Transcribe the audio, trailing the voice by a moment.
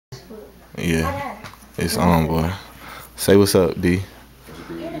Yeah, it's on, boy. Say what's up, D.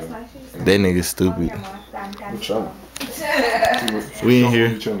 That nigga stupid. We in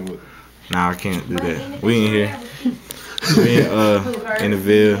here. Nah, I can't do that. We in here. We in the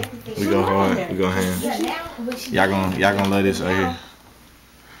Ville. We go hard. We go ham. Y'all gonna love this right here.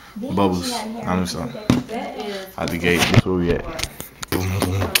 Bubbles. I'm sorry. Out the gate. That's where we at.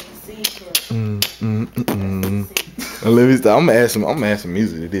 Let me stop. I'm gonna add some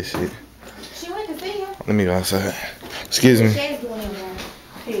music to this shit. Let me go outside. Excuse me.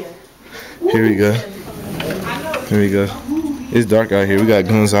 Here we go. Here we go. It's dark out here. We got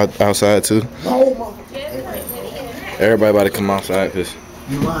guns outside too. Everybody about to come outside cause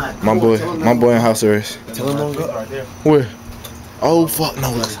my boy in house arrest. Tell him don't go. Where? Oh fuck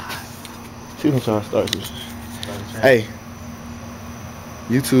no. She gonna try to start this. Hey.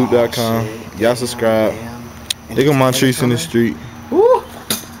 YouTube.com. Y'all subscribe. They got my trees in the street. Woo.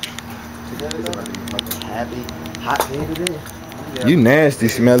 Happy hot day today. You nasty,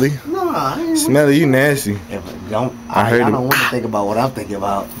 Smelly. No, I ain't. Smelly, you nasty. I don't want to think about what I'm thinking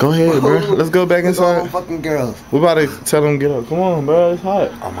about. Go ahead, bro. Let's go back inside. Fucking girls. We about to tell them get up. Come on, bro. It's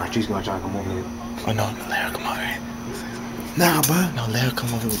hot. Oh, my tree's gonna try to come over here. Oh no, let her come over here. Nah, bro. No, let her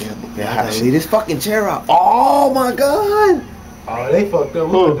come over there. Yeah, I gotta see this fucking chair out. Oh my god. Oh, they fucked up.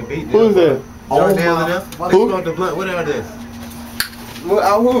 Who? Who's that? Oh Who? Who smoked the blunt? What are this?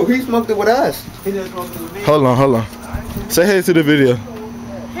 Well, who? He smoked it with us. He just smoked it with me. Hold on. Say hey to the video.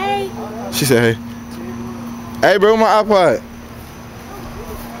 Hey. She said hey. Hey, bro, my iPod.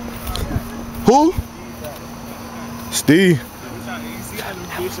 Who? Steve.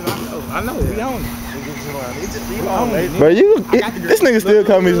 I know. We on it. Bro, this nigga still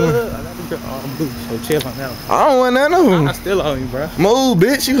call me. I don't want none of them. I still owe you, bro. Move,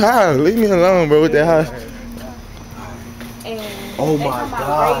 bitch. You high. Leave me alone, bro, with that high. Oh my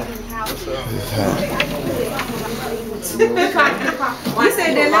god. You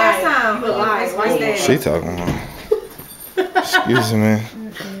said that last time, but what's that? She talking about. Excuse me.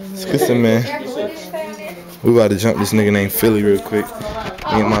 Excuse me. We about to jump this nigga named Philly real quick. Me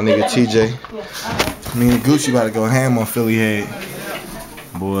and my nigga TJ. Me and Gucci about to go ham on Philly head.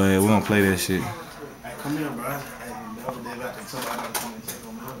 Boy, we gonna play that shit. Come here, bro.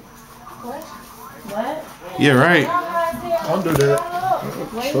 What? Yeah, right. Don't do that.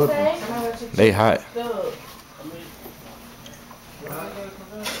 They hot.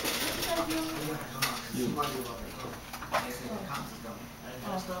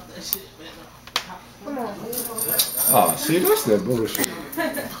 Oh, see, that's that bullshit.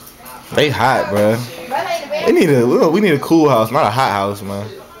 They hot, bro. We need a cool house, not a hot house, man.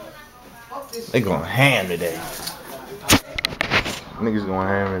 They going ham today. Niggas going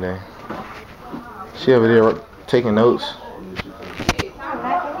ham today. She over there taking notes.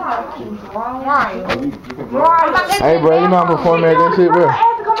 Hey, bro, you not performing at that shit, bro?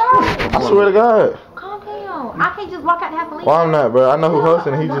 I swear to God. Calm down. I can't just walk out the house and leave. Well, I'm not, bro. I know who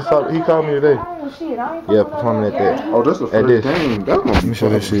hosting. He called me today. Yeah, performing at that. Oh, that's the first game. Let me show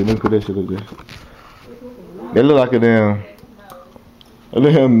that shit. Let me put that shit up there. They look like a damn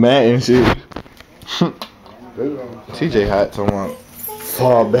mat and shit. TJ hot, talking about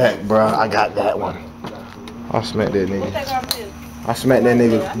fall back, bro. I got that one. I smacked that nigga. I smacked that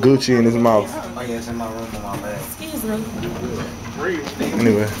nigga Gucci in his mouth. Oh yeah, it's in my room on my bed. Excuse me.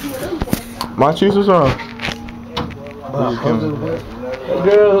 Anyway, my cheese was wrong.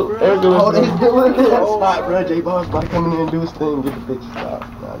 Girl, Oh, they doing this. Spot, bro. J-Ball's about to come in and do his thing. Get the bitch stop.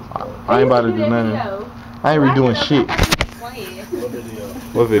 I ain't about to do nothing. I ain't redoing shit.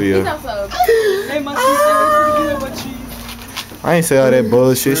 What video? I ain't say all that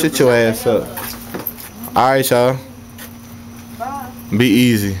bullshit. Shut your ass up. Alright, y'all. Be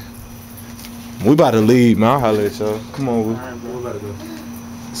easy. We about to leave, man. I'll holler at y'all. Come on, we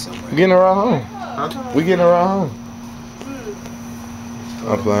getting around home. We getting around home.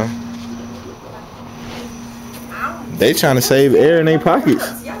 I'm playing. They trying to save air in their pockets.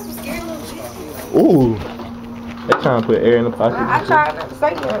 Ooh. They trying to put air in the pockets. I tried to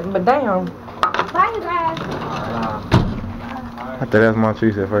say that, but damn. Bye, you guys. I thought that was my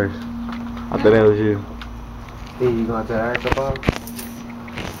trees at first. I thought that was you. Hey, you gonna tell her Bob? You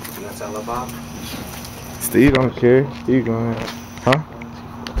gonna tell her Bob? Steve don't care. Steve going, huh?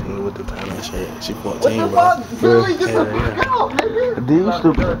 With the time and shit. She 14, bro. Really? Get the fuck out, nigga. Dude, you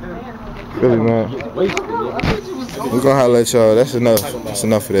stupid. Really, man. We're gonna holler at y'all. That's enough. That's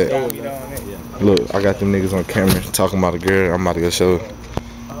enough of that. Look, I got them niggas on camera talking about a girl. I'm about to go show.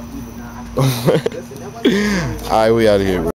 Alright, we out of here, bro.